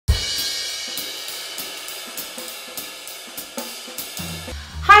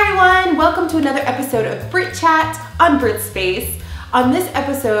Hi everyone, welcome to another episode of Brit Chat on britt'sspace. On this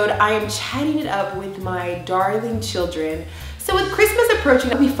episode, I am chatting it up with my darling children. So with Christmas approaching,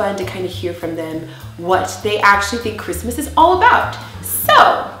 it'll be fun to kind of hear from them what they actually think Christmas is all about.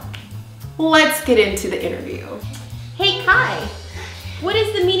 So let's get into the interview. Hey Kai, what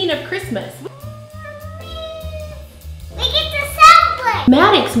is the meaning of Christmas? We get to celebrate!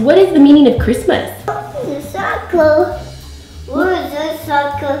 Maddox, what is the meaning of Christmas? The circle. What is the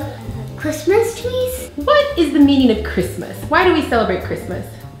circle? Christmas trees? What is the meaning of Christmas? Why do we celebrate Christmas?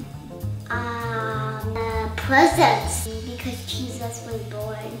 Presents. Because Jesus was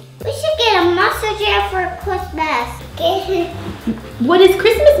born. We should get a monster jam for Christmas. What does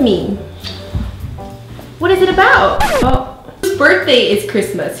Christmas mean? What is it about? Oh, whose birthday is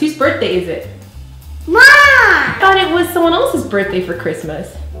Christmas? Whose birthday is it? Mom! I thought it was someone else's birthday for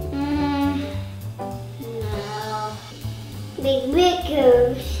Christmas. No. Big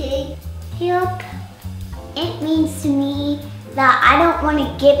Yup. It means to me that I don't want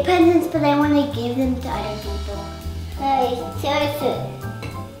to get presents, but I want to give them to other people.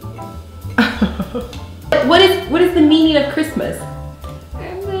 What is the meaning of Christmas?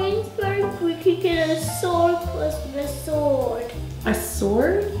 It means we could get a sword, Christmas sword. A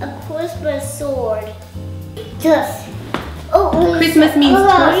sword? A Christmas sword. Just. Oh, Christmas means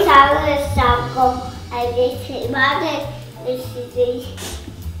toys?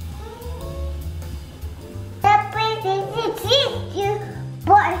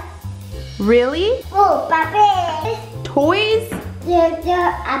 Really? Oh, Papi. Toys?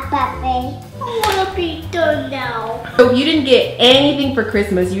 Papi. I want to be done now. So if you didn't get anything for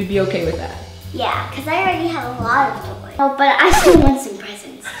Christmas, you'd be okay with that? Yeah, because I already have a lot of toys. Oh, but I still want some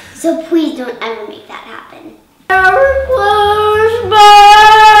presents. So please don't ever make that happen.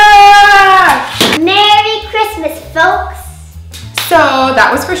 Merry Christmas, folks. So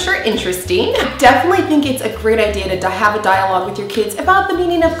that was for sure interesting. I definitely think it's a great idea to have a dialogue with your kids about the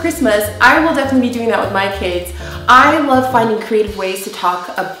meaning of Christmas. I will definitely be doing that with my kids. I love finding creative ways to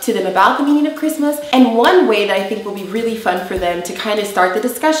talk to them about the meaning of Christmas. And one way that I think will be really fun for them to kind of start the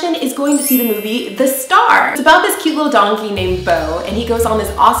discussion is going to see the movie The Star. It's about this cute little donkey named Bo, and he goes on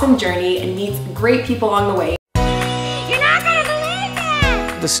this awesome journey and meets great people along the way.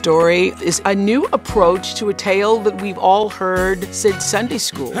 The story is a new approach to a tale that we've all heard since Sunday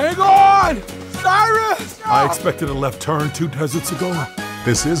school. Hang on! Cyrus! I expected a left turn 2 deserts ago.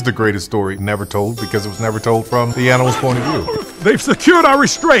 This is the greatest story never told because it was never told from the animal's point of view. They've secured our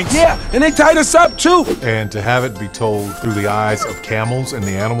restraints! Yeah, and they tied us up too! And to have it be told through the eyes of camels and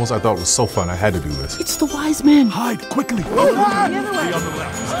the animals, I thought was so fun. I had to do this. It's the wise men. Hide quickly! The other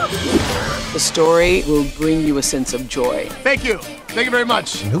left. The story will bring you a sense of joy. Thank you. Thank you very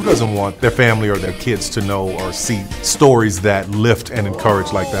much. And who doesn't want their family or their kids to know or see stories that lift and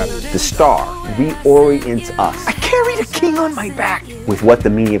encourage like that? The Star reorients us I carried a king on my back. with what the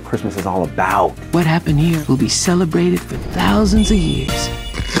meaning of Christmas is all about. What happened here will be celebrated for thousands of years.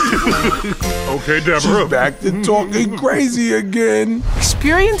 Okay, Deborah. Back to talking crazy again.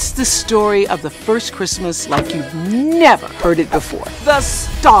 Experience the story of the first Christmas like you've never heard it before. The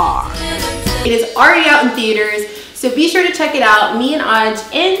Star. It is already out in theaters, so be sure to check it out. Me and Aj,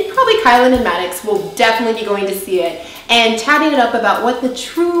 and probably Kylan and Maddox will definitely be going to see it and chatting it up about what the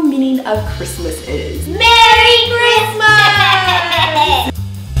true meaning of Christmas is. Merry Christmas!